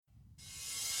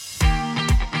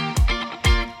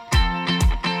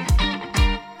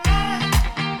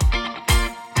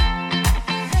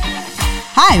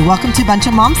Hi, welcome to Bunch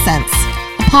of Mom Sense,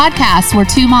 a podcast where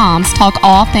two moms talk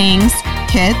all things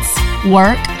kids,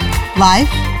 work, life,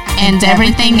 and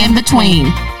everything in between.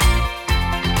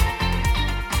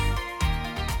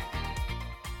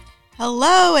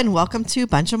 Hello, and welcome to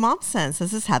Bunch of Mom Sense.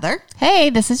 This is Heather. Hey,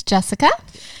 this is Jessica.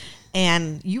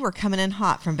 And you were coming in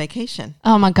hot from vacation.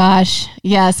 Oh my gosh.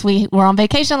 Yes, we were on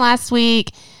vacation last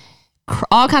week.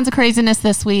 All kinds of craziness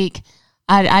this week.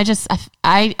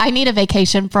 I need a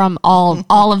vacation from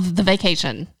all of the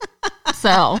vacation.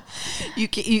 So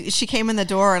she came in the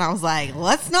door and I was like,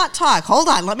 let's not talk. Hold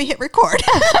on. Let me hit record.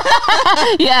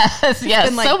 yes. It's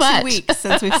been like so 2 weeks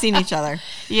since we've seen each other.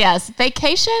 Yes.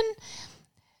 Vacation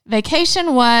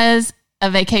was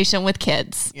a vacation with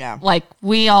kids. Yeah. Like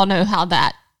we all know how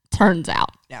that turns out.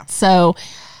 Yeah. So,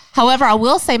 however, I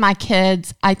will say my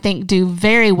kids, I think, do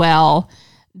very well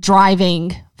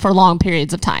driving for long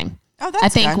periods of time. Oh, that's I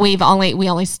think good. we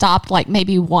only stopped like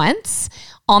maybe once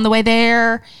on the way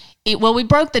there. We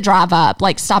broke the drive up,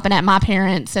 like stopping at my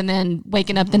parents and then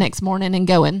waking up the next morning and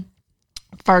going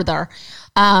further.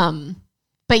 But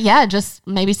yeah, just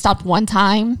maybe stopped one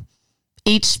time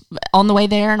each on the way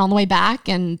there and on the way back,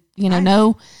 and Nice.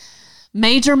 no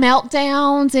major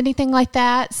meltdowns, anything like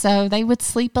that. So they would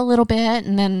sleep a little bit,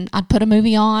 and then I'd put a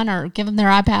movie on or give them their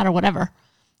iPad or whatever.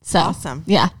 So Awesome.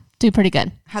 yeah, do pretty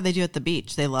good. How'd they do at the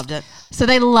beach? They loved it. So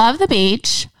they love the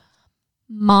beach.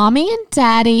 Mommy and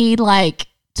Daddy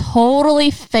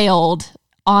totally failed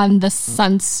on the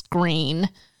sunscreen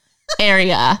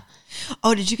area.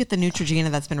 Oh, did you get the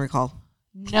Neutrogena that's been recalled?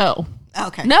 No.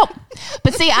 Okay. Nope.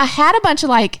 But see, I had a bunch of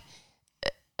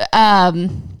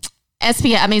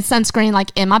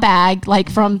sunscreen in my bag,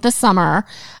 from the summer.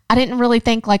 I didn't really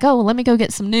think let me go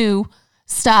get some new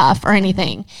stuff or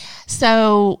anything.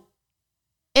 So,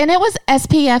 and it was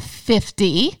SPF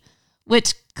 50,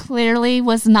 which clearly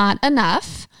was not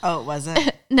enough. Oh, it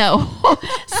wasn't? No.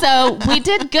 So we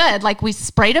did good. We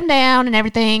sprayed them down and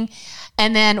everything.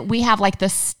 And then we have the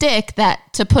stick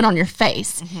to put on your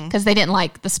face because they didn't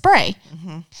like the spray.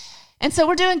 Mm-hmm. And so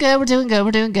we're doing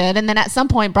good. And then at some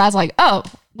point, Brad's like, oh,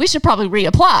 we should probably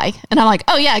reapply. And I'm like,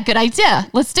 oh yeah, good idea.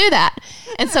 Let's do that.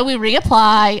 And so we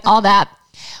reapply, all that.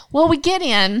 Well, we get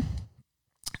in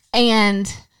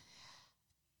and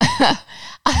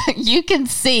you can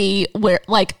see where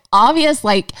obvious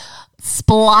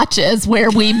splotches where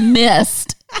we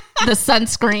missed the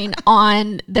sunscreen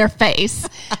on their face,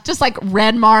 just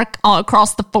red mark all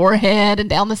across the forehead and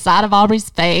down the side of Aubrey's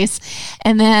face.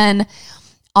 And then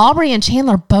Aubrey and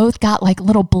Chandler both got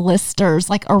little blisters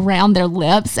around their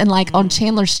lips and on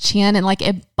Chandler's chin, and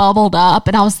it bubbled up.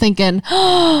 And I was thinking,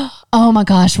 oh my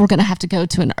gosh, we're going to have to go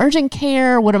to an urgent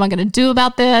care. What am I going to do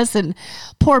about this? And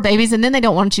poor babies. And then they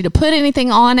don't want you to put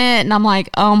anything on it. And I'm like,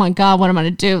 oh my God, what am I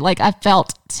going to do? I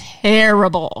felt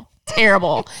terrible.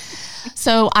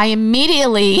 So I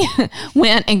immediately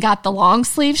went and got the long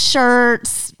sleeve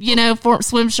shirts, for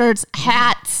swim shirts,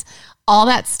 hats, all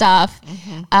that stuff.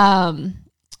 Mm-hmm.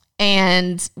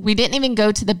 And we didn't even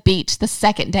go to the beach the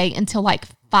second day until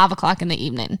 5 o'clock in the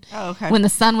evening. Oh, okay. When the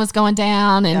sun was going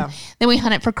down, and then we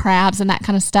hunted for crabs and that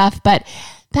kind of stuff. But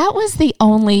that was the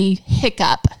only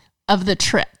hiccup of the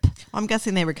trip. I'm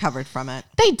guessing they recovered from it.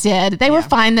 They did. They were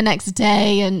fine the next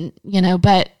day, and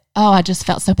but I just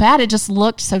felt so bad. It just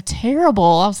looked so terrible.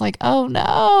 I was like, oh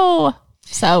no.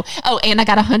 So, and I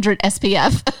got 100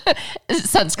 SPF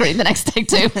sunscreen the next day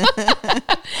too.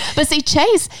 But see,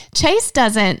 Chase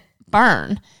doesn't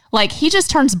burn. He just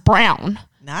turns brown.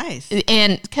 Nice.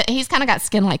 And he's kind of got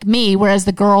skin like me, whereas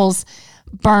the girls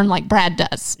burn like Brad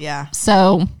does. Yeah.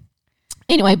 So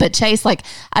anyway, but Chase,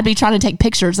 I'd be trying to take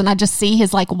pictures and I'd just see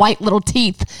his white little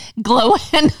teeth glowing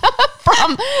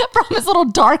from his little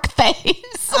dark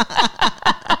face.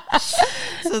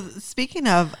 So speaking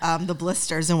of the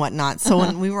blisters and whatnot, so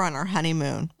when we were on our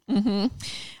honeymoon, when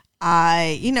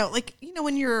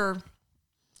you're,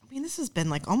 this has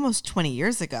been almost 20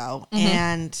 years ago,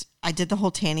 and I did the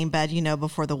whole tanning bed,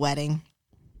 before the wedding.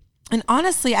 And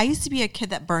honestly, I used to be a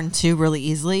kid that burned too really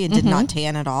easily and did not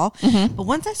tan at all. Mm-hmm. But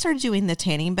once I started doing the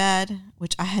tanning bed,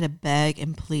 which I had to beg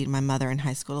and plead my mother in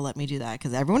high school to let me do that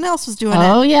because everyone else was doing it.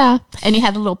 Oh, yeah. And you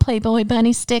had the little Playboy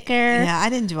bunny sticker. Yeah, I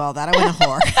didn't do all that. I went a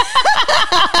whore.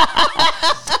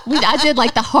 I did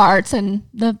the hearts and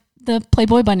the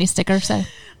Playboy bunny sticker. So,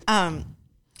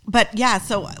 but yeah,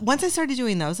 so once I started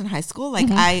doing those in high school,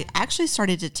 I actually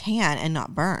started to tan and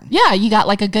not burn. Yeah, you got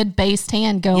a good base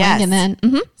tan going. Yes. And then,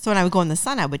 so when I would go in the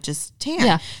sun, I would just tan.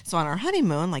 Yeah. So on our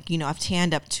honeymoon, I've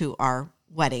tanned up to our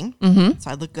wedding. So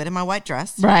I look good in my white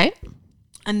dress. Right.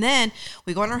 And then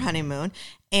we go on our honeymoon,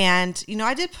 and,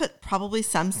 I did put probably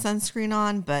some sunscreen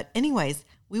on, but anyways,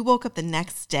 We woke up the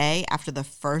next day after the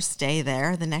first day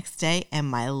there, the next day, and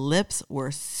my lips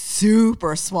were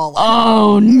super swollen.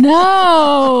 Oh,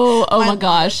 no. Oh, my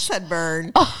gosh. Lips had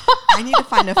burned. I need to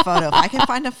find a photo. If I can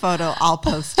find a photo, I'll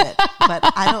post it. But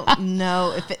I don't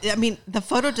know if it, I mean, the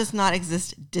photo does not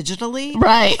exist digitally.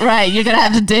 Right. You're going to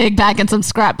have to dig back in some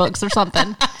scrapbooks or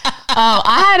something. Oh,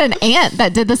 I had an aunt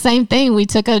that did the same thing. We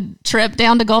took a trip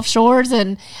down to Gulf Shores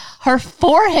and her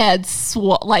forehead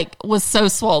was so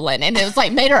swollen, and it was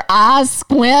like made her eyes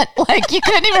squint. Like you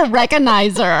couldn't even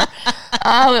recognize her.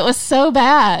 Oh, it was so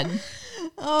bad.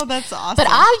 Oh, that's awesome. But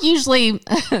I usually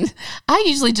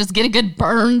just get a good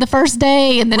burn the first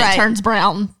day, and then it turns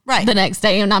brown the next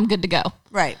day, and I'm good to go.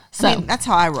 Right. So I mean, that's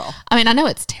how I roll. I mean, I know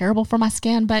it's terrible for my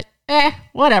skin, but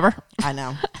whatever. I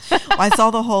know. Well, I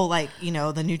saw the whole the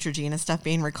Neutrogena stuff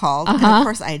being recalled. And of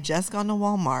course, I had just gone to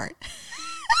Walmart.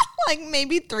 Like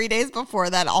maybe 3 days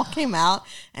before that all came out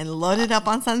and loaded up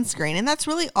on sunscreen. And that's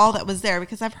really all that was there,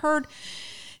 because I've heard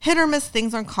hit or miss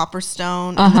things on Copperstone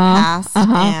in the past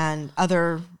and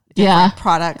other different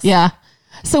products. Yeah.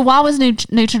 So why was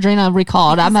Neutrogena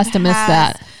recalled? Because I must have missed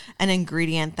that. An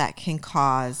ingredient that can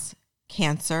cause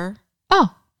cancer.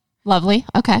 Oh, lovely.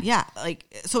 Okay. Yeah.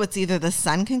 So it's either the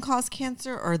sun can cause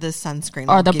cancer or the sunscreen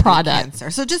or will the give product. you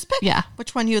cancer. So just pick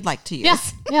which one you would like to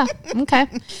use. Yeah. Okay.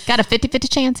 Got a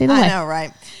 50-50 chance either way. I know,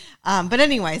 right? But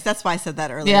anyways, that's why I said that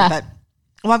earlier. Yeah. But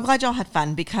I'm glad y'all had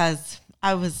fun, because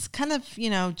I was kind of,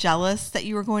 jealous that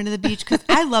you were going to the beach, because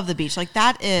I love the beach. Like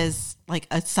that is like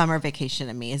a summer vacation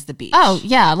to me, is the beach. Oh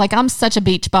yeah. Like I'm such a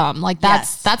beach bum. Like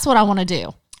that's what I want to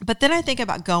do. But then I think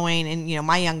about going, and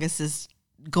my youngest is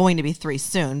going to be 3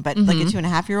 soon, but like a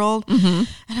 2.5-year-old. And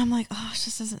I'm like, oh, it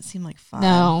just doesn't seem like fun.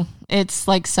 No, it's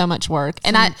like so much work.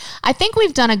 And I think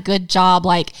we've done a good job.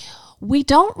 Like we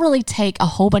don't really take a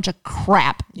whole bunch of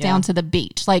crap down to the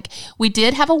beach. Like we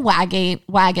did have a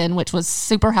wagon, which was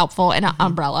super helpful, and an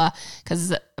umbrella,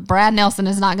 because Brad Nelson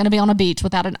is not going to be on a beach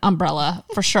without an umbrella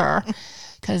for sure,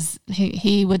 because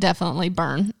he would definitely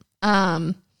burn.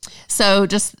 So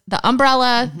just the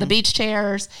umbrella, the beach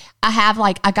chairs.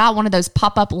 I got one of those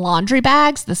pop-up laundry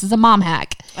bags. This is a mom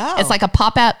hack. Oh. It's like a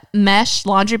pop-up mesh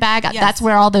laundry bag. Yes. That's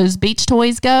where all those beach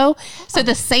toys go. So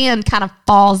the sand kind of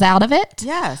falls out of it.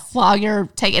 Yes. While you're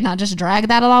taking, I just drag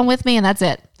that along with me, and that's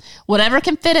it. Whatever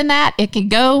can fit in that, it can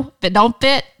go. If it don't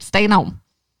fit, stay home.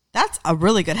 That's a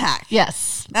really good hack.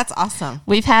 Yes. That's awesome.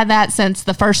 We've had that since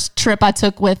the first trip I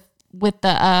took with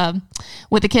the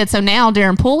kids. So now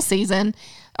during pool season,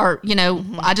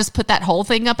 I just put that whole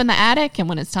thing up in the attic, and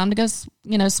when it's time to go,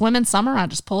 swim in summer, I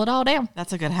just pull it all down.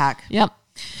 That's a good hack. Yep.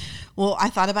 Well, I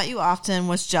thought about you often,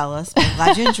 was jealous, but I'm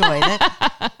glad you enjoyed it.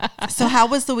 So how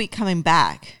was the week coming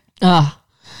back? Oh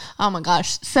my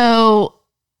gosh. So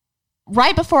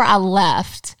right before I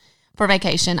left for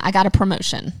vacation, I got a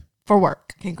promotion for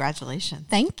work. Congratulations.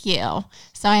 Thank you.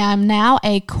 So I am now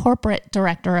a corporate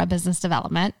director of business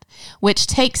development, which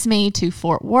takes me to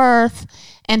Fort Worth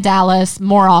and Dallas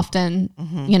more often,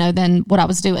 than what I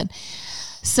was doing.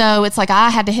 So it's like I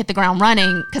had to hit the ground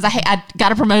running, because I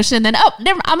got a promotion, then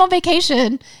I'm on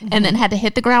vacation, and then had to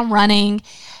hit the ground running.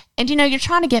 And you're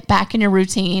trying to get back in your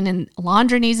routine, and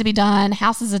laundry needs to be done,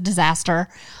 house is a disaster,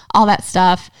 all that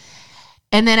stuff.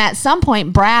 And then at some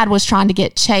point, Brad was trying to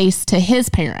get Chase to his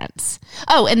parents.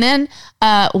 Oh, and then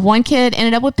one kid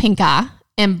ended up with pink eye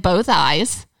in both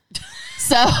eyes.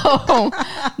 So,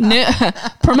 new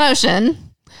promotion.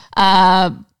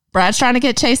 Brad's trying to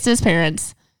get Chase to his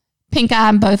parents. Pink eye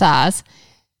in both eyes.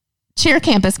 Cheer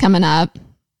camp is coming up.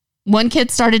 One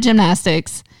kid started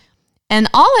gymnastics. And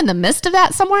all in the midst of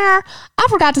that somewhere, I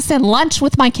forgot to send lunch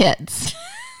with my kids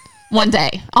one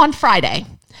day on Friday,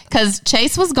 because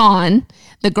Chase was gone.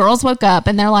 The girls woke up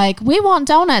and they're like, we want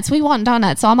donuts.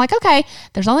 So I'm like, okay,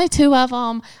 there's only 2 of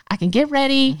them. I can get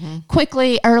ready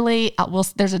quickly, early.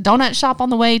 There's a donut shop on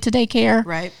the way to daycare.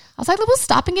 Right. I was like, we'll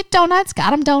stop and get donuts.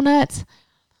 Got them donuts.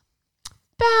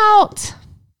 About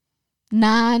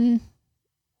 9:45,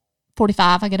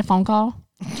 I get a phone call.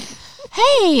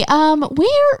 Hey,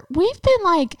 we've been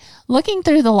like looking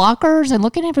through the lockers and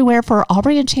looking everywhere for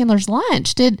Aubrey and Chandler's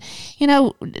lunch. Do you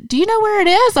know where it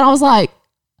is? And I was like,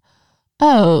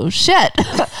 oh shit.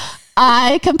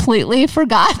 I completely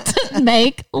forgot to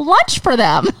make lunch for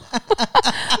them.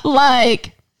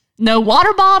 Like no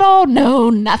water bottle, no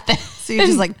nothing. So you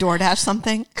just like DoorDash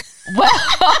something? Well,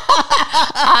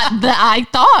 I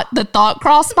thought the thought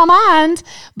crossed my mind,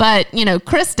 but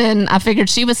Kristen, I figured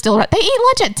she was still right. They eat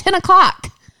lunch at 10 o'clock.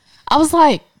 I was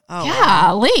like,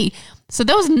 golly. Wow. So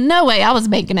there was no way I was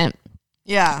making it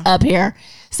up here.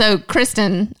 So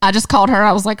Kristen, I just called her.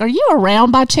 I was like, are you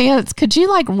around by chance? Could you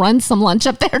like run some lunch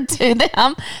up there to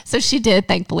them? So she did,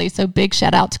 thankfully. So big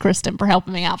shout out to Kristen for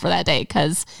helping me out for that day,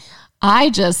 because I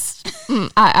just,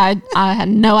 I had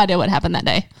no idea what happened that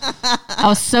day. I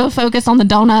was so focused on the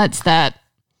donuts that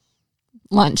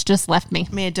lunch just left me.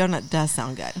 I mean, a donut does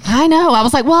sound good. I know. I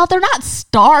was like, well, they're not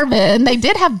starving. They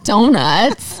did have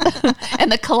donuts. And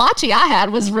the kolache I had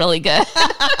was really good.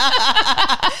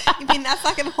 You mean that's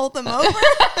not going to hold them over?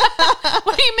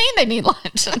 What do you mean they need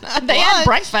lunch? They had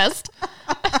breakfast.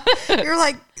 You're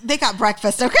like, they got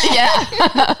breakfast, okay? Yeah.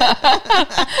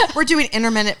 We're doing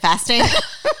intermittent fasting.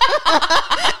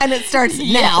 And it starts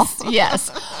now. Yes.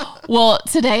 Well,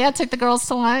 today I took the girls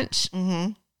to lunch.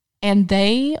 And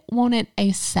they wanted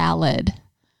a salad.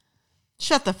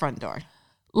 Shut the front door.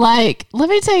 Like, let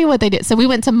me tell you what they did. So we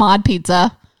went to Mod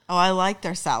Pizza. Oh, I like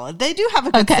their salad. They do have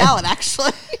a good salad,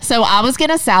 actually. So I was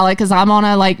getting a salad because I'm on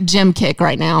a like gym kick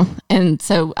right now. And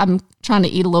so I'm trying to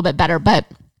eat a little bit better. But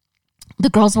the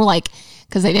girls were like,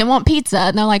 because they didn't want pizza.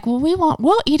 And they're like, well,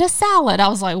 we'll eat a salad. I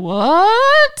was like,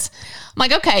 what? I'm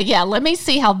like, okay, yeah, let me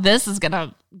see how this is going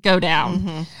to go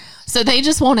down. So they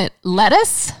just wanted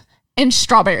lettuce and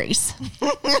strawberries.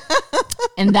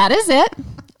 And that is it.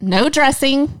 No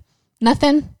dressing,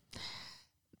 nothing.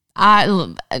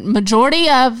 Majority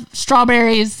of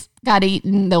strawberries got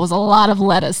eaten. There was a lot of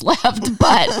lettuce left,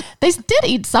 but they did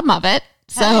eat some of it.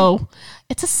 So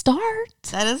it's a start.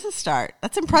 That is a start.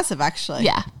 That's impressive, actually.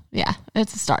 Yeah,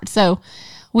 it's a start. So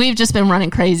we've just been running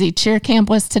crazy. Cheer camp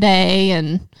was today,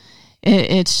 and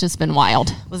it's just been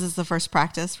wild. Was this the first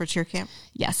practice for cheer camp?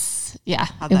 Yes. Yeah.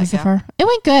 How'd that go? It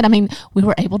went good. I mean, we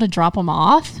were able to drop them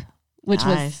off, which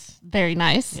was Nice. very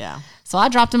nice. Yeah. So I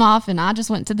dropped them off, and I just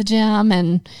went to the gym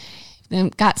and then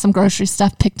got some grocery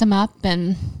stuff, picked them up,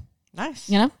 and, Nice.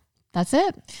 you know, that's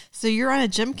it. So you're on a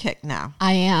gym kick now.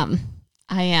 I am.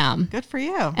 Good for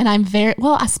you. And I'm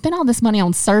I spent all this money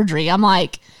on surgery. I'm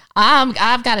like,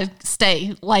 I've got to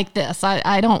stay like this.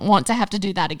 I don't want to have to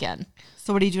do that again.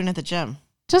 So what are you doing at the gym?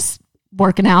 Just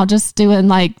working out, just doing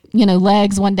like,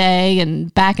 legs one day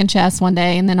and back and chest one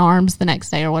day and then arms the next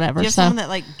day or whatever. Do you have someone that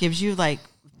like gives you like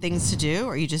things to do,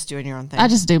 or are you just doing your own thing? I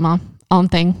just do my own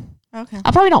thing. Okay.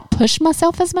 I probably don't push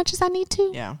myself as much as I need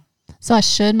to. Yeah. So I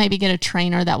should maybe get a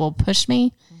trainer that will push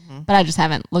me, but I just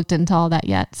haven't looked into all that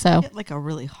yet. So, Get like a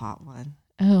really hot one.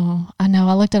 oh, I know.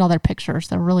 I looked at all their pictures.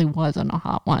 There really wasn't a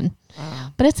hot one,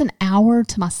 but it's an hour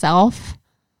to myself,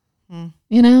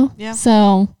 Yeah.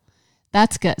 So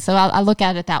that's good. So I look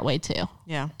at it that way too.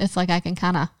 Yeah. It's like I can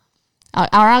kind of, or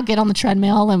I'll get on the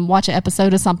treadmill and watch an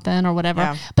episode of something or whatever.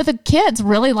 Yeah. But the kids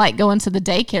really like going to the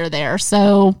daycare there.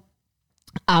 So,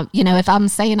 if I'm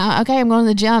saying, okay, I'm going to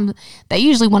the gym, they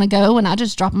usually want to go, and I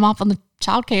just drop them off on the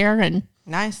childcare and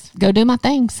Nice. go do my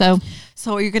thing. So,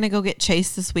 So are you going to go get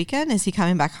Chase this weekend? Is he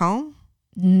coming back home?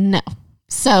 no.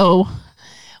 So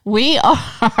we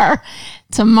are,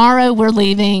 tomorrow we're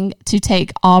leaving to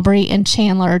take Aubrey and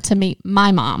Chandler to meet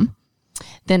my mom.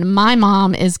 Then my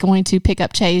mom is going to pick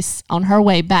up Chase on her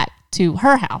way back to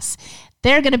her house.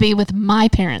 They're going to be with my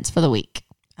parents for the week.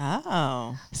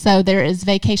 Oh. So there is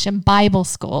Vacation Bible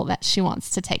School that she wants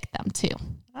to take them to.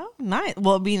 Oh, nice.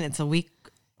 Well, I mean, it's a week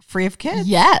free of kids.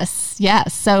 Yes.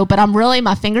 So, but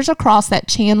my fingers are crossed that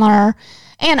Chandler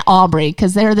and Aubrey,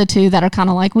 because they're the two that are kind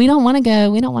of like, we don't want to go.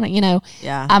 We don't want to,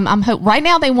 Yeah. I'm right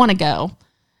now they want to go,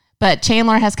 but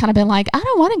Chandler has kind of been like, I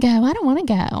don't want to go. I don't want to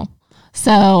go.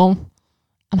 So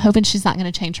I'm hoping she's not going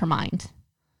to change her mind.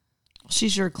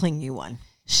 She's your clingy one.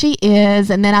 She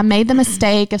is. And then I made the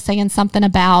mistake of saying something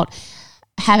about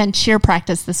having cheer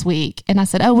practice this week. And I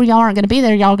said, oh, well, y'all aren't going to be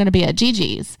there. Y'all are going to be at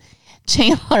Gigi's.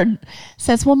 Chandler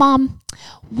says, well, Mom,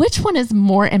 which one is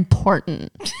more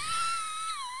important?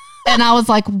 And I was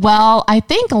like, well, I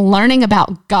think learning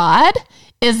about God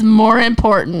is more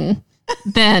important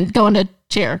than going to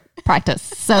cheer practice.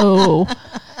 So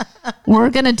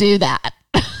we're going to do that.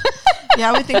 Yeah,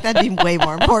 I would think that'd be way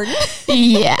more important.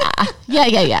 Yeah.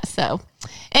 So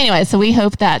anyway, so I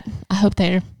hope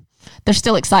they're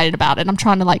still excited about it. I'm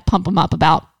trying to like pump them up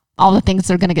about all the things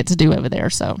they're going to get to do over there.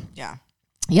 So Yeah.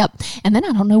 yep. And then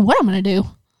I don't know what I'm going to do.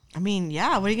 I mean,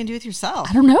 yeah, what are you going to do with yourself?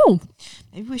 I don't know.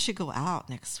 Maybe we should go out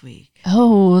next week.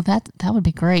 Oh, that would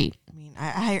be great. I mean,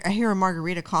 I hear a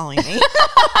margarita calling me.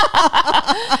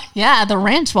 Yeah. The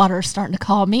ranch water is starting to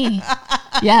call me.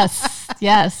 Yes.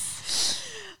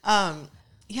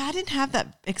 Yeah, I didn't have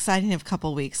that exciting of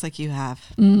couple weeks like you have.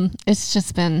 It's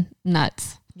just been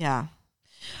nuts. Yeah.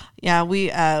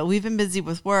 We've been busy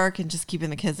with work and just keeping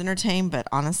the kids entertained, but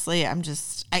honestly,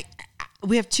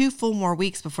 we have 2 full more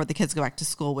weeks before the kids go back to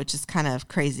school, which is kind of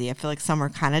crazy. I feel like summer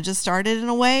kind of just started in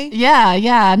a way.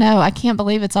 Yeah. No, I can't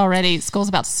believe it's already, school's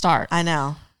about to start. I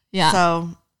know. Yeah. So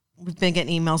we've been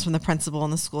getting emails from the principal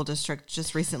in the school district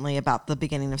just recently about the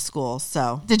beginning of school.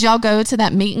 So Did y'all go to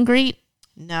that meet and greet?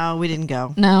 no, we didn't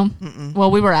go. No.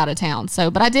 Well, we were out of town.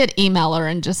 But I did email her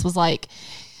and just was like,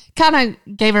 kind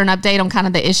of gave her an update on kind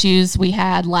of the issues we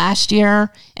had last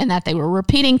year and that they were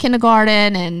repeating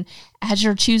kindergarten. And as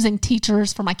you're choosing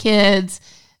teachers for my kids,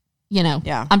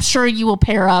 Yeah. I'm sure you will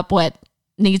pair up what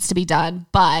needs to be done,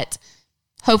 but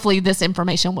hopefully this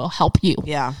information will help you.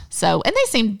 Yeah. So, and they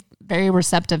seemed very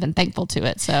receptive and thankful to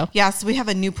it. So So we have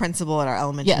a new principal at our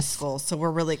elementary Yes. school. So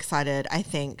we're really excited, I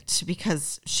think,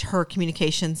 because her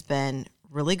communication's been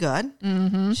really good.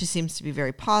 Mm-hmm. She seems to be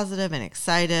very positive and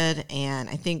excited. And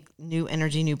I think new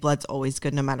energy, new blood's always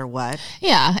good no matter what.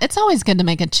 yeah, it's always good to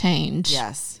make a change.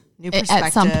 Yes. New perspective.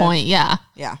 At some point. Yeah.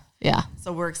 Yeah. Yeah.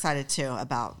 So we're excited too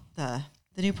about the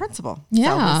new principal.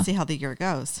 Yeah. So we'll see how the year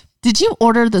goes. Did you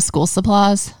order the school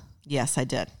supplies? Yes, I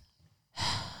did.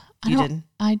 I You don't- didn't?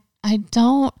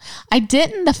 I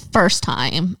didn't the first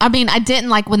time. I mean, I didn't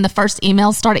like when the first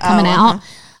emails started coming out.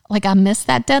 Like I missed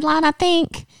that deadline, I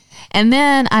think. And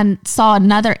then I saw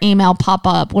another email pop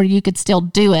up where you could still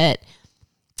do it.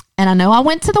 And I know I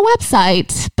went to the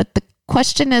website, but the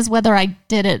question is whether I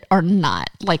did it or not.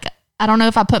 Like, I don't know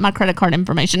if I put my credit card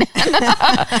information in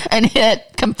and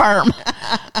hit confirm.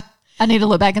 I need to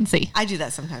look back and see. I do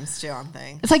that sometimes too on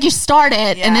things. It's like you start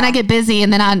it and then Yeah. I get busy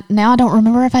and then I don't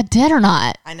remember if I did or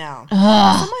not. I know.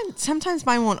 Sometimes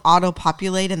mine won't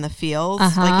auto-populate in the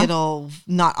fields. Like it'll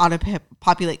not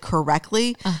auto-populate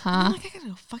correctly. I'm like, I gotta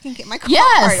go fucking get my card.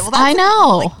 Yes, Well, I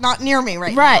know. Like, not near me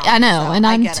right Right, now. I know. So and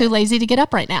I I'm get too it. lazy to get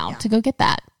up right now to go get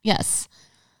that. Yes.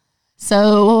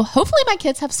 So hopefully my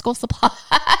kids have school supplies.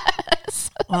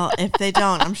 Well, if they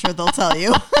don't, I'm sure they'll tell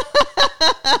you.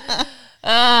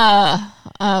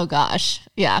 Oh gosh.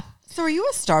 Yeah. So are you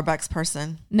a Starbucks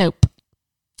person? Nope.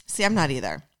 See, I'm not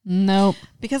either. Nope.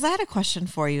 Because I had a question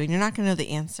for you, and you're not going to know the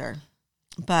answer.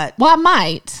 But, Well, I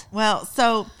might. well,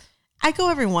 so I go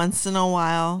every once in a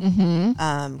while.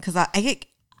 Because I get,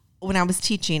 when I was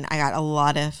teaching, I got a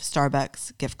lot of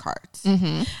Starbucks gift cards.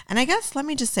 And I guess, let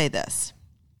me just say this.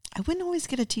 I wouldn't always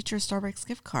get a teacher Starbucks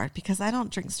gift card because I don't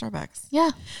drink Starbucks. Yeah.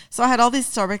 So I had all these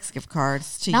Starbucks gift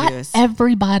cards to Not use.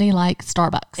 everybody likes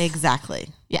Starbucks. Exactly.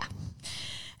 Yeah.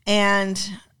 And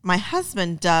my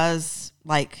husband does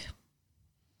like,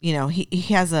 he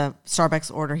has a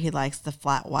Starbucks order. He likes the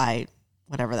flat white,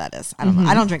 whatever that is. I don't know.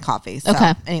 I don't drink coffee. So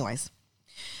Okay. anyways.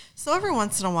 So every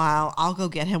once in a while, I'll go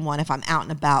get him one if I'm out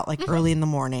and about, like early in the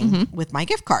morning with my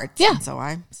gift cards. Yeah. And so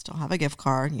I still have a gift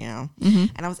card, And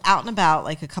I was out and about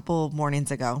like a couple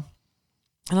mornings ago.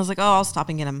 And I was like, oh, I'll stop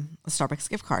and get him a Starbucks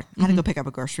gift card. I had to go pick up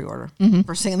a grocery order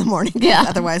first thing in the morning. Yeah.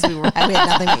 Otherwise, we had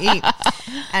nothing to eat.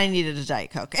 And I needed a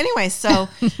Diet Coke. Anyway, so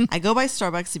I go by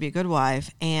Starbucks to be a good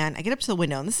wife. And I get up to the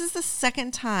window. And this is the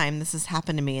second time this has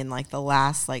happened to me in like the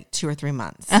last like 2 or 3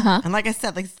 months. And like I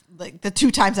said, like the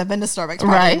 2 times I've been to Starbucks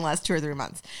probably in the last 2 or 3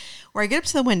 months. Where I get up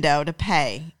to the window to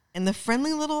pay. And the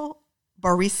friendly little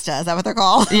barista, is that what they're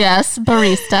called? Yes.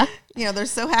 Barista. They're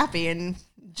so happy and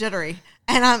jittery.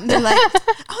 And they're like,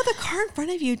 oh, the car in front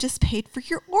of you just paid for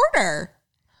your order.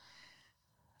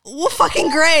 Well,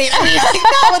 fucking great. I mean, like,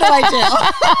 now what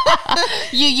do I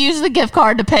do? You use the gift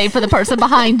card to pay for the person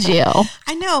behind you.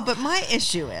 I know, but my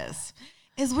issue is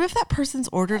what if that person's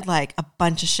ordered like a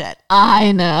bunch of shit?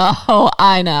 I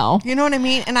know. You know what I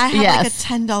mean? And I have like a Yes.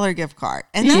 $10 gift card.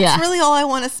 And that's Yeah. really all I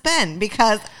want to spend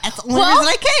because that's the only Well-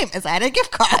 reason I came is I had a gift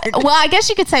card. Well, I guess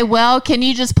you could say, well, can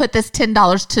you just put this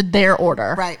 $10 to their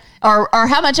order? Right. Or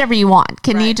how much ever you want.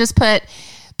 Can you Right. just put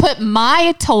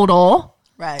my total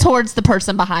Right. towards the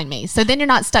person behind me? So then you're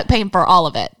not stuck paying for all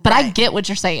of it. But I Right. get what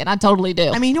you're saying. I totally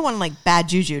do. I mean, you don't want like bad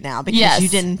juju now because Yes. you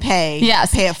didn't pay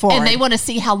it forward. And they want to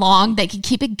see how long they can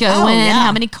keep it going, yeah.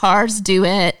 how many cars do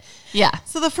it. Yeah.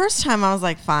 So the first time I was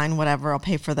like, fine, whatever, I'll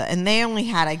pay for the, and they only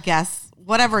had, I guess,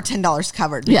 whatever $10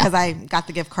 covered Yeah. because I got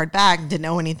the gift card back, didn't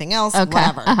know anything else, Okay.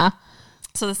 whatever.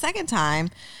 So the second time,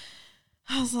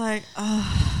 I was like,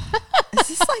 oh, is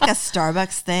this like a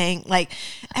Starbucks thing? Like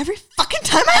every fucking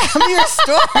time I come to your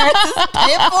store, it's just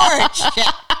pay it forward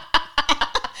shit.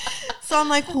 So I'm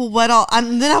like, well, what all?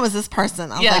 Then I was this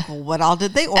person. I was Yeah. like, well, what all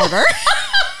did they order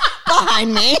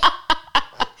behind me?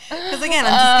 Because again,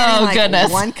 I'm just getting like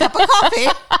goodness. 1 cup of coffee.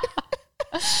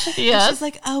 Yes. She's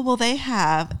like, oh, well, they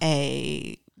have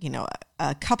a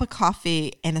cup of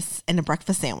coffee and a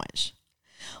breakfast sandwich.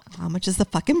 How much is the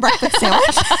fucking breakfast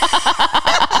sandwich?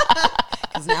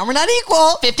 Because now we're not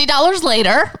equal. $50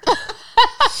 later.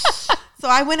 So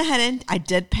I went ahead and I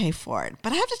did pay for it.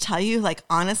 But I have to tell you, like,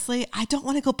 honestly, I don't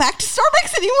want to go back to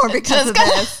Starbucks anymore because of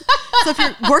this. So if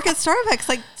you work at Starbucks,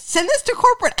 like, send this to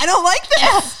corporate. I don't like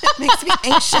this. It makes me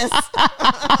anxious.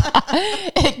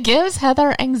 It gives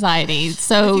Heather anxiety.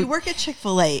 So If you work at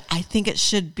Chick-fil-A, I think it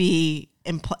should be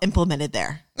implemented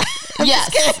there.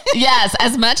 yes.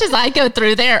 As much as I go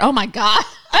through there, oh my God.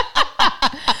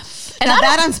 And now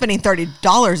I'm spending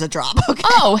 $30 a drop. Okay.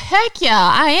 Oh, heck yeah,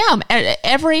 I am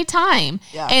every time.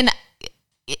 Yeah. And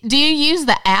do you use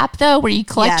the app though, where you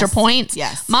collect your points?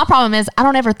 Yes. My problem is I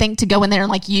don't ever think to go in there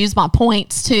and like use my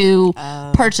points to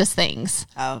purchase things.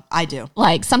 Oh, I do.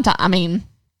 Like sometimes, I mean,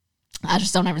 I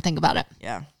just don't ever think about it.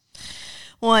 Yeah.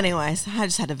 Well, anyways, I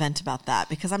just had to vent about that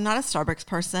because I'm not a Starbucks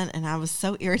person, and I was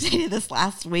so irritated this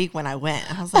last week when I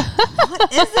went. I was like,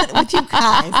 what is it with you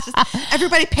guys? Just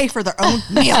everybody pay for their own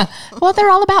meal. Well, they're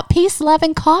all about peace, love,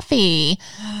 and coffee.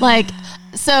 Like,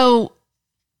 so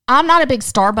I'm not a big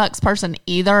Starbucks person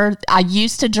either. I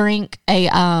used to drink a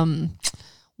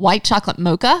white chocolate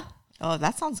mocha. Oh,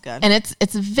 that sounds good. And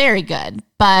it's very good,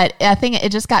 but I think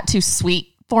it just got too sweet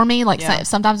for me. Like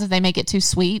sometimes if they make it too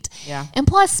sweet. Yeah. And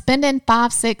plus spending $5,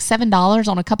 $6, $7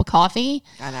 on a cup of coffee.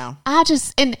 I know.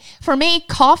 And for me,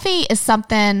 coffee is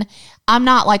something, I'm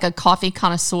not like a coffee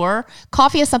connoisseur.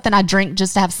 Coffee is something I drink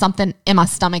just to have something in my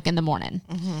stomach in the morning.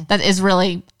 Mm-hmm. That is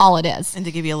really all it is. And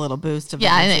to give you a little boost of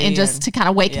energy. And just to kind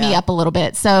of wake me up a little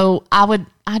bit. So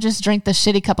I just drink the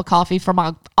shitty cup of coffee from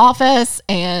my office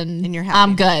and you're happy.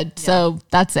 I'm good. Yeah. So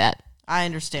that's it. I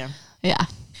understand. Yeah.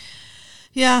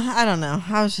 Yeah, I don't know.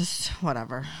 I was just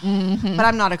whatever. Mm-hmm. But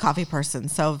I'm not a coffee person.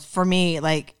 So for me,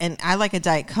 like, and I like a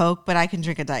Diet Coke, but I can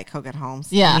drink a Diet Coke at home.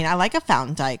 So, yeah. I mean, I like a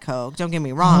fountain Diet Coke. Don't get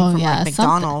me wrong. From like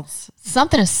McDonald's.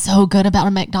 Something is so good about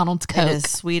a McDonald's Coke. It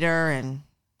is sweeter and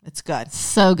it's good.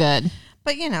 So good.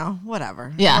 But,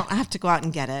 whatever. Yeah. I have to go out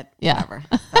and get it. Yeah. Whatever.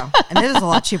 So, and it is a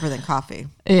lot cheaper than coffee.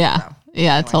 Yeah. So,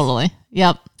 yeah, anyways. Totally.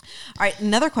 Yep. All right.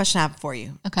 Another question I have for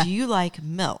you. Okay. Do you like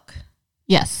milk?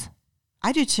 Yes.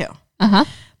 I do too. Uh-huh.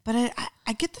 But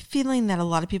I get the feeling that a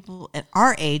lot of people at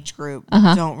our age group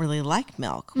don't really like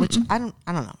milk, which I don't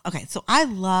know. Okay, so I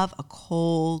love a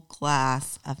cold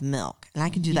glass of milk, and I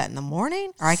can do that in the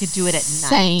morning, or I could do it at night.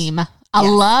 Same. I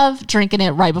love drinking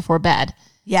it right before bed.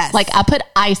 Yes. Like I put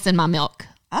ice in my milk.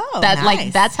 Oh, nice.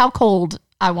 Like that's how cold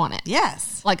I want it.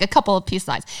 Yes. Like a couple of pieces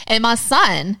of ice. And my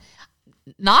son,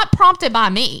 not prompted by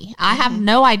me, I have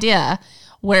no idea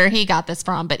where he got this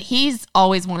from, but he's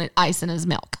always wanted ice in his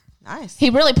milk. Nice. He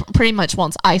really pretty much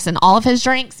wants ice in all of his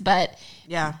drinks, but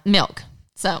milk.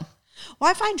 So,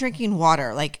 well, I find drinking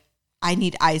water, like I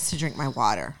need ice to drink my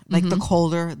water. Like the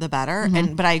colder, the better.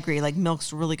 But I agree, like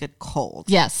milk's really good cold.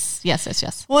 Yes.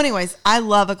 Well, anyways, I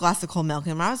love a glass of cold milk.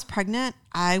 And when I was pregnant,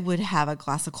 I would have a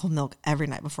glass of cold milk every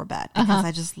night before bed because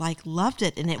I just loved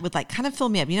it. And it would kind of fill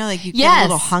me up. Like you get a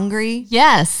little hungry.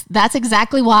 Yes. That's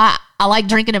exactly why I like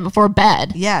drinking it before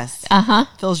bed. Yes.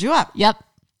 Fills you up. Yep.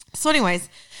 So anyways,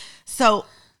 so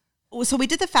we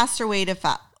did the faster way to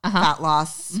fat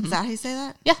loss. Is that how you say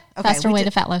that? Yeah. Okay, faster way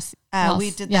to fat loss.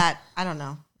 We did that. I don't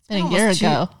know. A year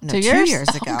ago. 2 years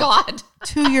ago. Oh, God.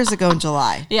 2 years ago in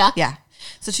July. Yeah. Yeah.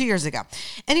 So 2 years ago.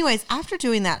 Anyways, after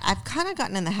doing that, I've kind of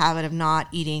gotten in the habit of not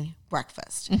eating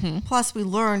breakfast. Plus, we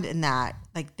learned in that,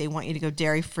 they want you to go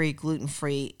dairy-free,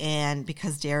 gluten-free, and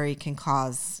because dairy can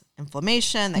cause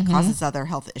inflammation that causes other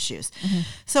health issues.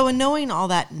 So in knowing all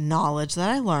that knowledge that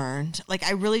I learned,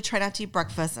 I really try not to eat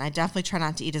breakfast, and I definitely try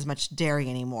not to eat as much dairy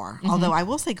anymore. Although I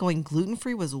will say going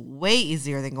gluten-free was way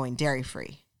easier than going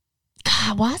dairy-free.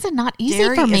 God, why is it not easy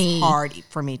dairy for me? Is hard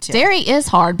for me too. Dairy is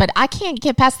hard, but I can't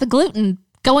get past the gluten,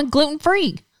 going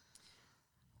gluten-free.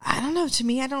 I don't know. To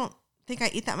me, I don't think I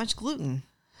eat that much gluten.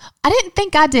 I didn't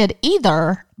think I did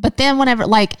either, but then whenever,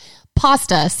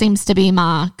 pasta seems to be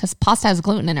because pasta has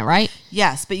gluten in it, right?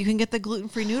 Yes, but you can get the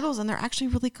gluten-free noodles, and they're actually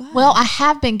really good. Well, I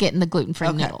have been getting the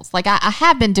gluten-free noodles. I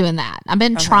have been doing that. I've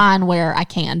been trying where I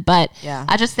can, but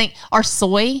I just think, or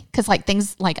soy, because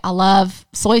things I love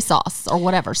soy sauce or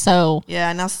whatever. So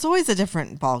yeah, now soy's a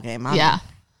different ballgame.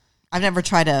 I've never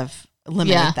tried to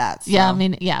eliminate that. So. Yeah, I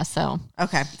mean, so.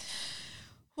 Okay.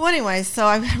 Well, anyway, so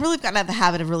I've really gotten out of the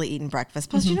habit of really eating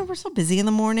breakfast. Plus, we're so busy in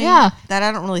the morning that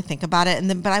I don't really think about it.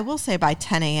 But I will say by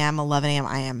 10 a.m., 11 a.m.,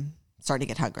 I am starting to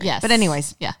get hungry. Yes. But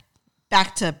anyways,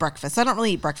 back to breakfast. So I don't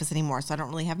really eat breakfast anymore. So I don't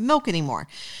really have milk anymore.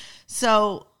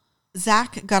 So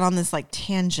Zach got on this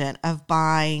tangent of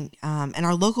buying, in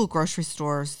our local grocery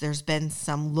stores, there's been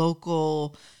some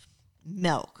local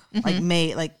milk,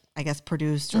 I guess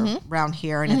produced or around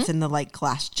here, and it's in the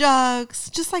glass jugs,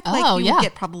 just you would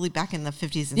get probably back in the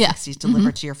 50s and 60s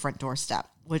delivered to your front doorstep,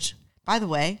 which By the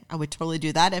way, I would totally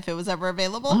do that if it was ever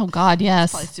available. Oh God,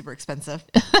 yes. Probably super expensive.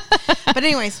 But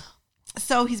anyways,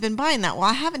 so he's been buying that. Well,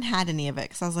 I haven't had any of it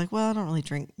because I was like, well, I don't really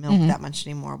drink milk that much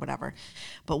anymore, whatever.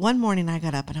 But one morning I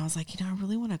got up and I was like, I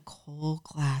really want a cold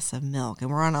glass of milk. And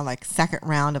we're on a like second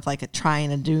round of like trying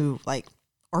to do like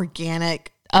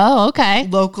organic, Oh, okay.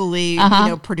 locally,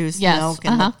 produced milk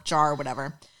in the jar or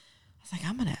whatever. I was like,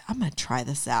 I'm gonna try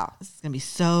this out. This is gonna be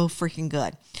so freaking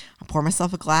good. I pour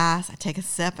myself a glass. I take a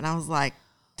sip, and I was like,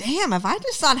 damn, have I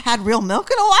just not had real milk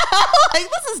in a while? Like,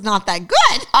 this is not that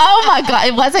good. Oh my God,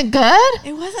 it wasn't good?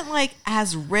 It wasn't like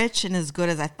as rich and as good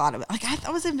as I thought of it. Like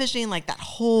I was envisioning like that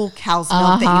whole cow's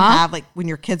milk that you have like when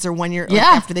your kids are 1 year, like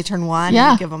after they turn one,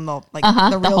 and you give them the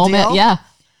the real whole deal. milk, yeah.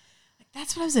 Like,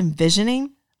 that's what I was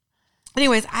envisioning.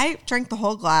 Anyways, I drank the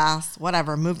whole glass,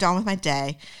 whatever, moved on with my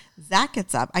day. Zach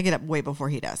gets up. I get up way before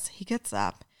he does. He gets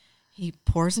up. He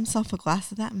pours himself a glass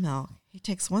of that milk. He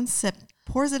takes one sip,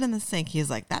 pours it in the sink. He's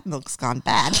like, that milk's gone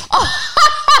bad. So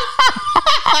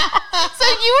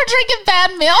you were drinking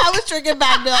bad milk? I was drinking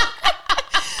bad milk.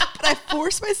 But I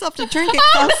forced myself to drink it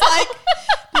because I was like,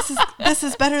 this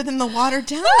is better than the watered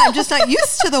down. I'm just not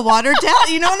used to the watered down.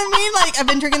 You know what I mean? Like I've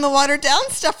been drinking the watered down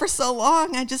stuff for so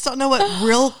long. I just don't know what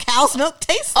real cow's milk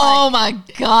tastes like. Oh my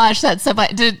gosh, that's so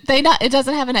funny. Did they not? It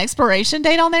doesn't have an expiration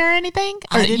date on there or anything?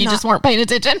 Or you just weren't paying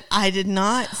attention? I did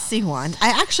not see one. I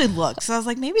actually looked, so I was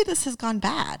like, maybe this has gone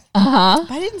bad. But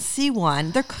I didn't see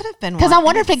one. There could have been one. Because I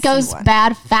wonder if it goes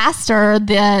bad faster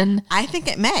than I think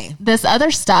it may. This other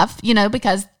stuff,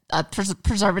 because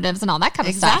preservatives and all that kind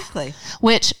of stuff. Exactly.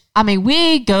 Which, I mean,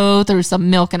 we go through some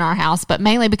milk in our house, but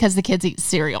mainly because the kids eat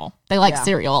cereal. They like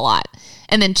cereal a lot.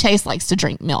 And then Chase likes to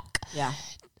drink milk. Yeah.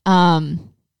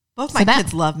 Both my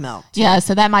kids love milk. Too. Yeah,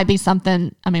 so that might be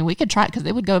something. I mean, we could try it because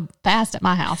it would go fast at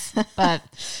my house. But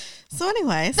so,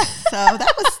 anyways,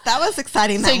 that was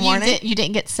exciting that morning. You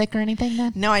didn't get sick or anything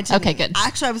then? No, I didn't. Okay, good.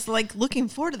 Actually, I was like looking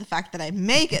forward to the fact that I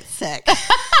may get sick.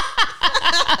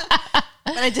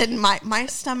 But I didn't. My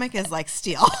stomach is like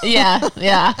steel.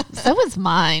 Yeah. So was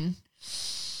mine.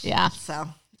 Yeah. So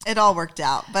it all worked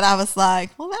out. But I was like,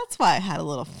 well, that's why I had a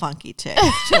little funky taste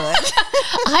to it.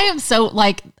 I am so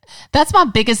like, that's my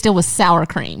biggest deal with sour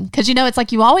cream. Because, it's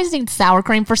like you always need sour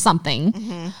cream for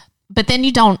something, but then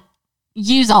you don't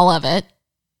use all of it.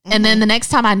 And then the next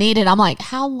time I need it, I'm like,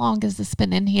 how long has this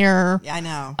been in here? Yeah, I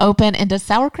know. Open. And does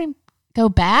sour cream go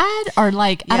bad? Or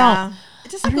like, I don't.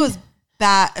 It just goes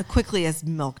bad quickly as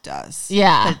milk does.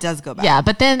 Yeah. But it does go bad. Yeah.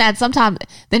 But then at some time,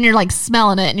 then you're like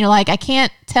smelling it and you're like, I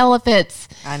can't tell if it's,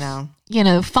 I know,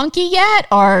 funky yet,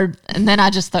 and then I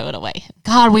just throw it away.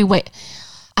 God,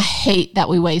 I hate that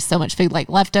we waste so much food, like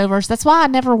leftovers. That's why I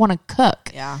never want to cook.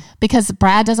 Yeah. Because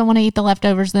Brad doesn't want to eat the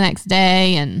leftovers the next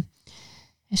day, and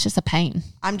it's just a pain.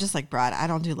 I'm just like Brad. I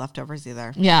don't do leftovers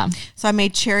either. Yeah. So I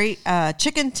made chicken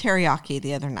teriyaki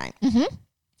the other night.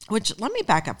 Which, let me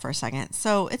back up for a second.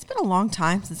 So it's been a long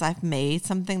time since I've made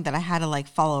something that I had to like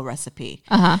follow a recipe.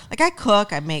 Like I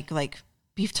cook, I make like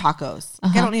beef tacos.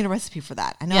 Like I don't need a recipe for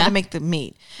that. I know how to make the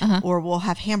meat. Or we'll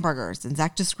have hamburgers and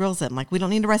Zach just grills them. Like we don't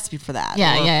need a recipe for that.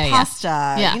 Or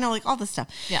pasta, like all this stuff.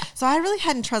 Yeah. So I really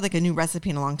hadn't tried like a new recipe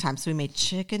in a long time. So we made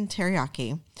chicken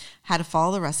teriyaki, had to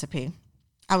follow the recipe.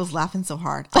 I was laughing so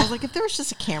hard. I was like, if there was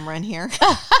just a camera in here.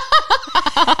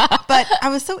 But I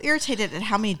was so irritated at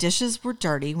how many dishes were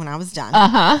dirty when I was done.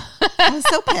 I was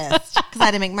so pissed because I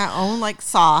had to make my own like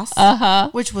sauce,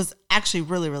 which was actually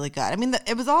really, really good. I mean,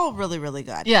 it was all really, really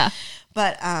good. Yeah.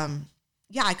 But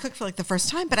I cooked for like the first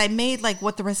time, but I made like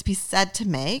what the recipe said to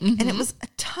make, and it was a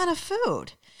ton of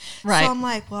food. Right. So I'm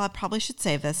like, well, I probably should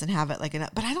save this and have it like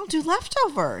but I don't do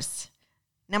leftovers.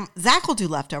 Now, Zach will do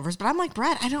leftovers, but I'm like,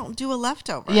 Brad, I don't do a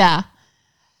leftover. Yeah.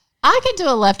 I can do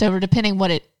a leftover depending what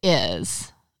it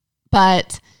is.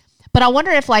 But I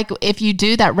wonder if you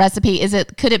do that recipe,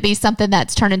 could it be something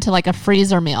that's turned into like a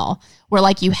freezer meal where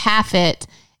like you half it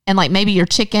and like maybe your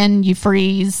chicken you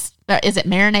freeze, or is it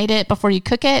marinated before you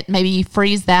cook it? Maybe you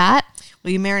freeze that.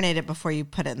 Well, you marinate it before you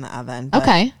put it in the oven.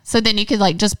 Okay. So then you could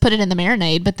like just put it in the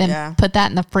marinade, but then put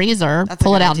that in the freezer,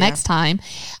 pull it out next time.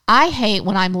 I hate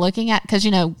when I'm looking at, because,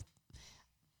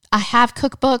 I have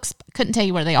cookbooks. Couldn't tell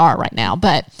you where they are right now,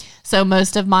 but so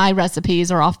most of my recipes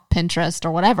are off Pinterest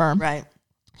or whatever. Right.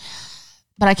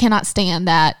 But I cannot stand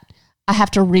that I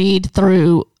have to read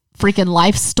through freaking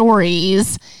life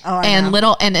stories and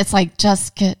it's like,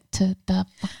 just get to the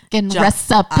fucking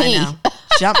recipe. I know.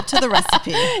 Jump to the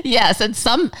recipe. Yes, and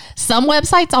some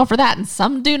websites offer that and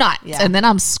some do not. Yeah. And then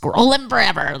I'm scrolling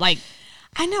forever. Like,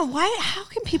 I know. Why? How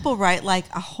can people write like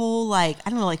a whole like, I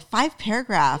don't know, like 5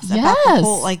 paragraphs about the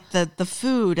whole like the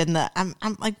food and I'm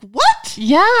like, what?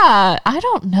 Yeah, I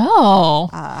don't know.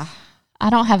 I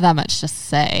don't have that much to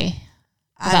say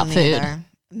about food. Either.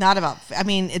 Not about. I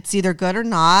mean, it's either good or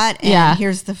not. And Yeah.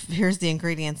 here's the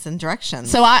ingredients and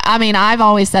directions. So I mean, I've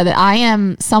always said that I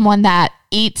am someone that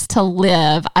eats to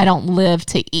live. I don't live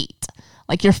to eat.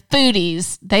 Like your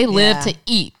foodies, they live Yeah. to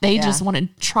eat. They Yeah. just want to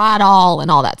try it all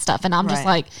and all that stuff. And I'm just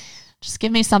Right. like, just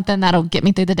give me something that'll get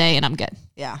me through the day and I'm good.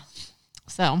 Yeah,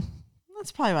 So,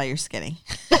 that's probably why you're skinny.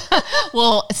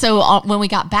 well, so when we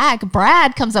got back,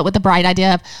 Brad comes up with the bright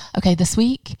idea of, okay, this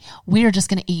week we are just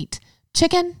going to eat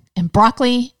chicken and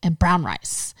broccoli and brown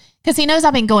rice. Because he knows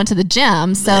I've been going to the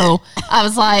gym. So I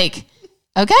was like,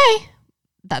 okay,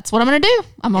 that's what I'm going to do.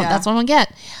 Yeah. That's what I'm going to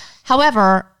get.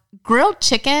 However, grilled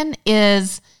chicken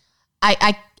is,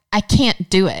 I can't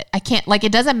do it. I can't, like,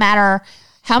 it doesn't matter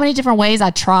how many different ways I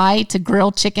try to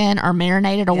grill chicken or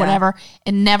marinate it or Yeah. whatever.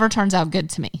 It never turns out good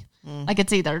to me. Like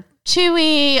it's either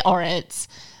chewy or it's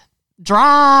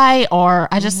dry or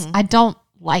I don't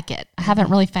like it. I haven't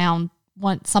really found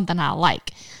something I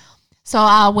like. So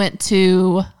I went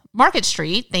to Market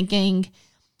Street thinking,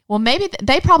 well, maybe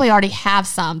they probably already have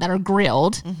some that are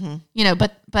grilled, you know,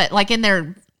 but like in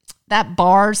that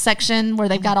bar section where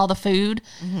they've got all the food,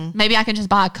 maybe I can just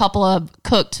buy a couple of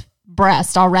cooked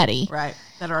breast already. Right.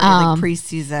 That are already like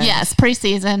pre-seasoned. Yes,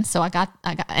 pre-season. So I got,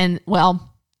 and well,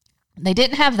 they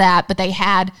didn't have that, but they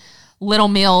had little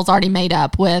meals already made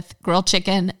up with grilled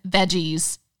chicken,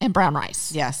 veggies, and brown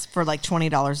rice. Yes, for like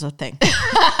 $20 a thing.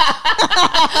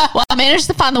 Well, I managed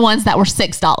to find the ones that were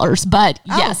 $6, but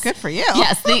yes. Oh, good for you.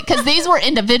 Yes, because these were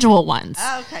individual ones.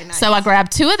 Okay, nice. So I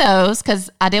grabbed 2 of those because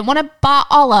I didn't want to buy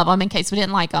all of them in case we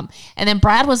didn't like them. And then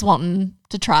Brad was wanting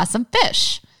to try some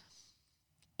fish.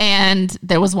 And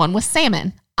there was one with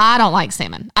salmon. I don't like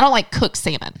salmon. I don't like cooked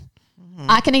salmon.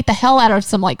 I can eat the hell out of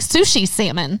some like sushi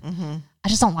salmon. I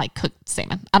just don't like cooked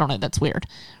salmon. I don't know. That's weird.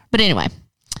 But anyway,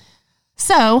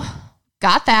 so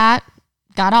got that.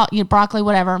 Got all broccoli,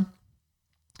 whatever.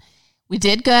 We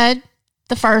did good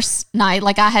the first night.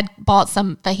 Like I had bought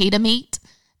some fajita meat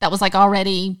that was like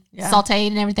already sauteed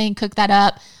and everything. Cooked that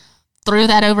up. Threw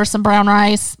that over some brown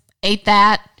rice. Ate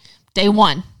that. Day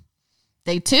 1.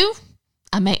 Day 2,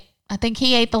 I think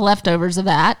he ate the leftovers of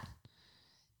that.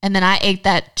 And then I ate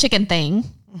that chicken thing.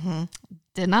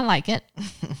 Did not like it.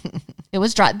 It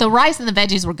was dry. The rice and the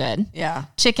veggies were good. Yeah.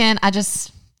 Chicken,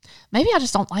 maybe I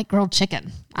just don't like grilled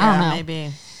chicken. I don't know.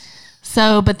 Maybe.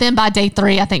 So, but then by day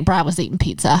 3, I think Brad was eating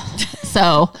pizza.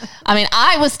 So, I mean,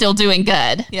 I was still doing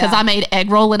good because Yeah. I made egg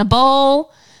roll in a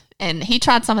bowl and he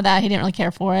tried some of that. He didn't really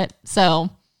care for it. So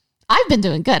I've been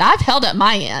doing good. I've held up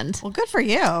my end. Well, good for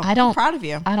you. I'm proud of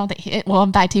you. I don't think, well,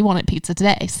 in fact, he wanted pizza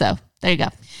today. So there you go.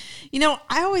 You know,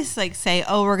 I always like say,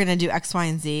 oh, we're going to do X, Y,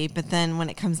 and Z. But then when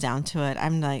it comes down to it,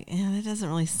 I'm like, yeah, that doesn't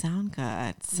really sound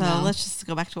good. So let's just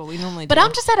go back to what we normally do. But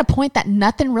I'm just at a point that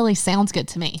nothing really sounds good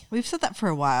to me. We've said that for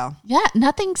a while. Yeah,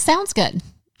 nothing sounds good.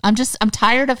 I'm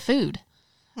tired of food.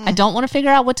 I don't want to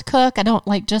figure out what to cook. I don't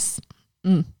like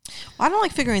Well, I don't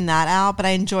like figuring that out, but I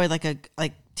enjoy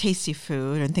like tasty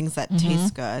food and things that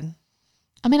taste good.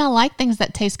 I mean, I like things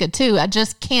that taste good too. I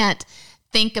just can't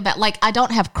think about, like, I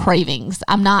don't have cravings.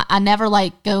 I'm never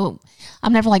like, I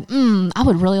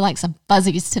would really like some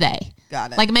fuzzies today.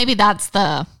 Got it. Like maybe that's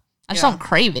I just don't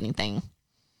crave anything.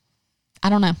 I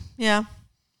don't know. Yeah.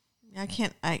 I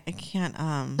can't,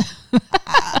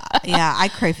 yeah, I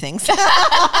crave things.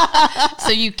 So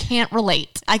you can't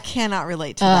relate. I cannot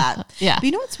relate to that. yeah. But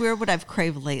you know what's weird? What I've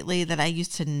craved lately that I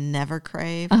used to never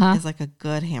crave is like a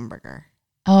good hamburger.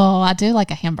 Oh, I do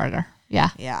like a hamburger. Yeah,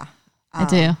 Yeah. I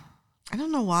do. I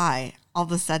don't know why all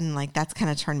of a sudden like that's kind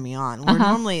of turned me on. Where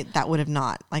normally that would have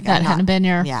not. Like That hadn't been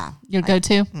your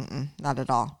go-to. not at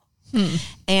all.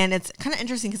 And it's kind of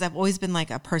interesting because I've always been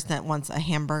like a person that wants a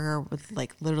hamburger with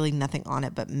like literally nothing on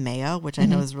it but mayo, which I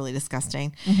know is really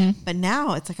disgusting. But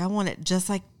now it's like I want it just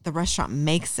like the restaurant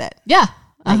makes it. Yeah.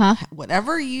 Like,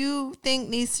 whatever you think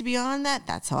needs to be on that,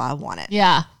 that's how I want it.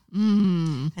 Yeah.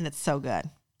 And it's so good.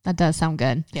 That does sound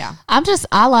good. Yeah.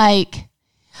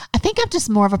 I think I'm just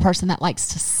more of a person that likes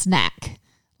to snack,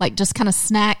 like just kind of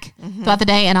snack throughout the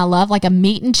day. And I love like a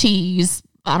meat and cheese.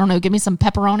 I don't know, give me some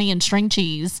pepperoni and string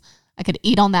cheese. I could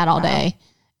eat on that all day.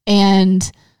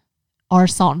 Or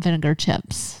salt and vinegar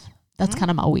chips. That's kind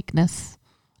of my weakness,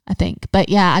 I think. But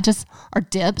yeah, or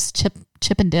dips, chip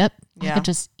and dip. Yeah. I could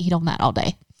just eat on that all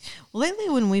day. Well, lately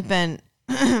when we've been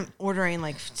ordering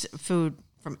like food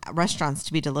from restaurants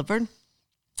to be delivered,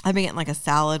 I've been getting like a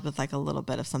salad with like a little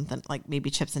bit of something like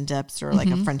maybe chips and dips or like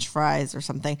a French fries or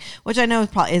something, which I know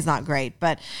probably is not great,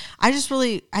 but I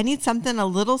need something, a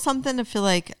little something to feel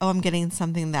like, oh, I'm getting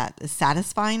something that is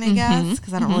satisfying, I guess,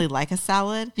 because I don't really like a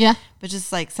salad. Yeah. But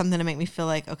just like something to make me feel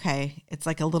like, okay, it's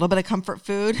like a little bit of comfort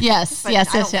food. Yes. But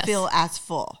Yes. I Yes. don't feel as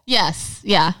full. Yes.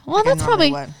 Yeah. Well, like I that's normally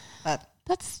probably, would. But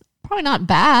that's probably not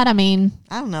bad. I mean,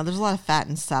 I don't know. There's a lot of fat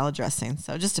in salad dressing,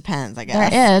 so it just depends, I guess.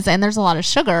 there is, and there's a lot of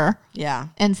sugar. Yeah.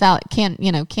 And salad can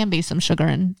be some sugar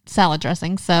in salad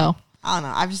dressing. So I don't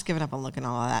know. I've just given up on looking at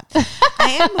all of that. I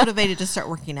am motivated to start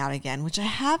working out again, which I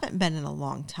haven't been in a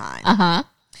long time.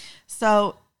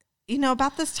 So,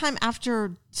 about this time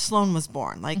after Sloan was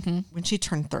born, like when she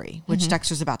turned 3, which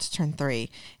Dexter's about to turn 3,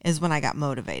 is when I got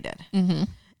motivated.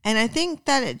 And I think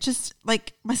that it just,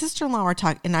 like, my sister-in-law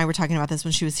and I were talking about this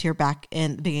when she was here back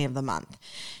in the beginning of the month.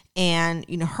 And,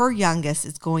 her youngest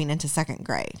is going into 2nd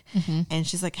grade. And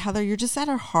she's like, Heather, you're just at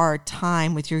a hard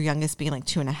time with your youngest being like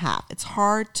 2.5. It's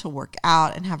hard to work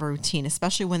out and have a routine,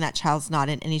 especially when that child's not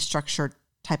in any structured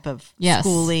type of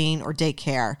schooling or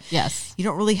daycare. yes. You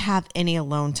don't really have any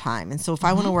alone time. And so if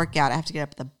I want to work out, I have to get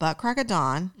up at the butt crack of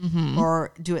dawn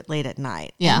or do it late at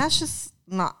night. Yeah. And that's just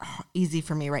not easy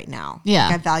for me right now. Yeah.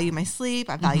 Like, I value my sleep.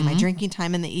 I value my drinking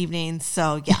time in the evening.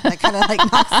 So yeah, that kind of like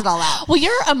knocks it all out. Well,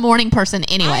 you're a morning person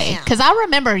anyway, because I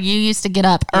remember you used to get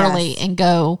up early and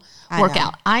go work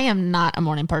out. I am not a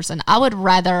morning person. I would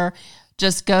rather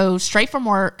just go straight from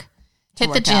work,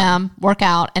 hit the gym, work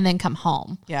out, and then come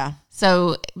home. Yeah.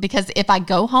 So, because if I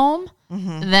go home,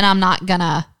 then I'm not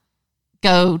gonna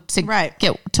go to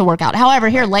get to work out. However,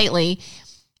 here lately,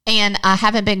 and I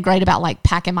haven't been great about like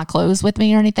packing my clothes with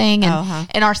me or anything.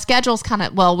 And our schedule's kind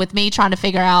of, with me trying to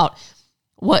figure out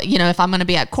what, if I'm going to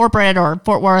be at corporate or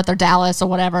Fort Worth or Dallas or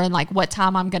whatever, and like what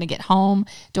time I'm going to get home.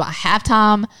 Do I have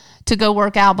time to go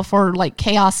work out before like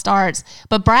chaos starts?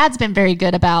 But Brad's been very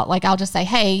good about like, I'll just say,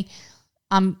 hey,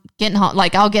 I'm getting home.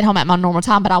 Like I'll get home at my normal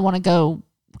time, but I want to go.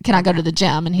 Can I go to the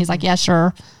gym? And he's like, yeah,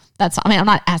 sure. I'm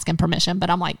not asking permission, but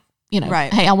I'm like,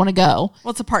 hey, I want to go.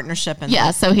 Well, it's a partnership.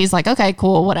 So he's like, okay,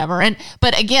 cool, whatever.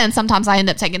 But again, sometimes I end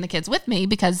up taking the kids with me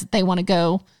because they want to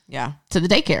go to the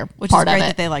daycare which part is great of it.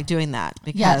 that they like doing that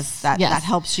because that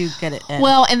helps you get it in.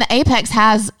 Well, and the Apex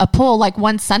has a pool. Like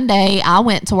one Sunday I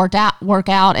went to work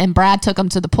out and Brad took them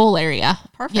to the pool area.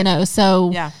 Perfect.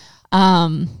 So,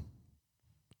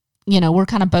 we're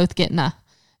kind of both getting a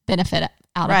benefit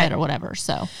out of it or whatever.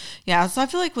 So, yeah. So I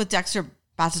feel like with Dexter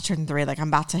about to turn 3, like I'm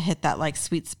about to hit that like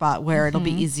sweet spot where it'll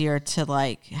be easier to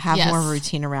like have more of a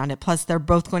routine around it. Plus they're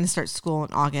both going to start school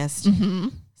in August.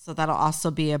 So that'll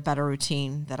also be a better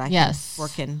routine that I can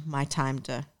work in my time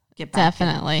to get back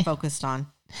and focused on.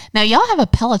 Now y'all have a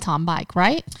Peloton bike,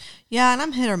 right? Yeah. And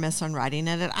I'm hit or miss on riding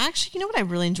it. And actually, what I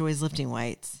really enjoy is lifting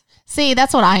weights. See,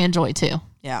 that's what I enjoy too.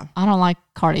 Yeah. I don't like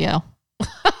cardio.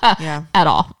 At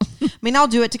all. I mean, I'll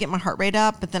do it to get my heart rate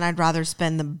up, but then I'd rather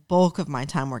spend the bulk of my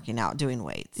time working out doing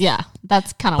weights. Yeah,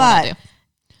 that's kind of what I do.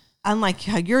 Unlike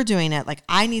how you're doing it, like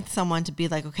I need someone to be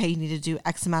like, okay, you need to do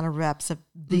X amount of reps of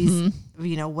these,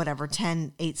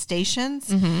 8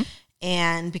 stations.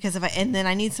 And because then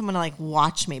I need someone to like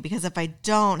watch me, because if I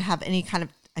don't have any kind of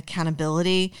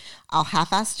accountability, I'll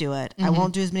half-ass do it. I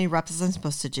won't do as many reps as I'm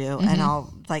supposed to do. And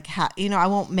I'll like, I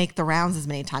won't make the rounds as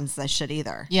many times as I should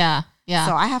either. Yeah. Yeah.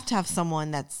 So I have to have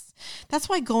someone that's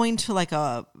why going to like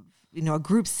a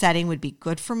group setting would be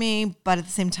good for me. But at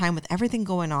the same time, with everything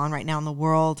going on right now in the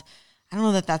world, I don't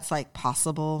know that that's like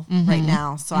possible right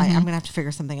now. So I'm going to have to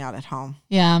figure something out at home.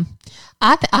 Yeah.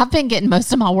 I've been getting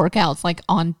most of my workouts like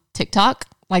on TikTok.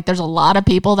 Like there's a lot of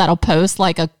people that'll post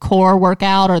like a core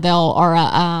workout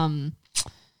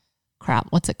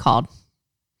what's it called?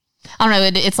 I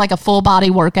don't know. It's like a full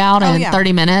body workout in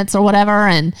 30 minutes or whatever.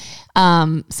 And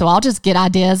so I'll just get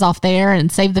ideas off there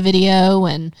and save the video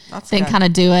and then kind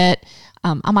of do it.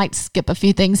 I might skip a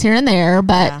few things here and there,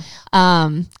 but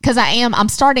because I'm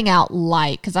starting out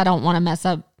light because I don't want to mess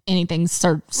up anything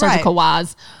surgical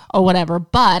wise or whatever.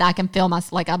 But I can feel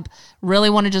like I really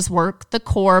want to just work the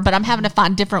core, but I'm having to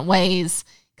find different ways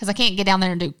because I can't get down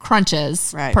there and do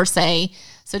crunches per se.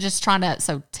 So just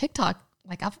so TikTok.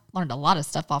 Like I've learned a lot of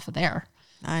stuff off of there.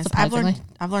 Nice. I've learned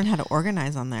how to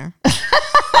organize on there.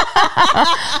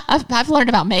 I've learned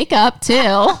about makeup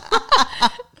too,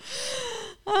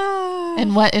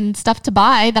 and stuff to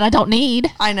buy that I don't need.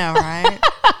 I know, right?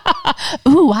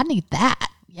 Ooh, I need that.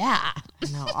 Yeah.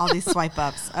 I know, all these swipe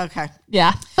ups. Okay.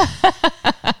 Yeah. All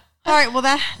right.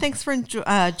 Well, thanks for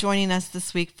joining us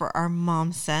this week for our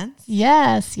Mom Sense.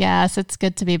 Yes. It's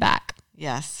good to be back.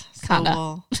 Yes. Kinda. So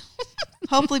we'll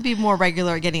hopefully be more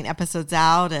regular at getting episodes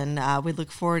out, and we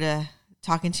look forward to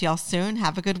talking to y'all soon.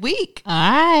 Have a good week. All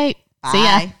right. Bye. See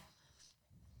ya.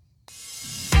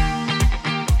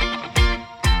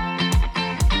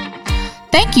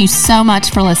 Thank you so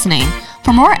much for listening.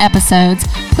 For more episodes,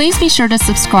 please be sure to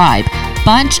subscribe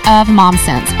Bunch of Mom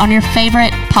Sense on your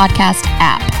favorite podcast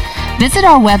app. Visit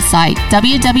our website,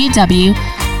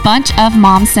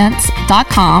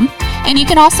 www.bunchofmomsense.com, and you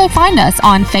can also find us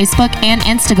on Facebook and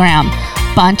Instagram,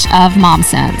 Bunch of Mom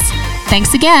Sense.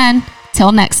 Thanks again.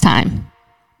 Till next time.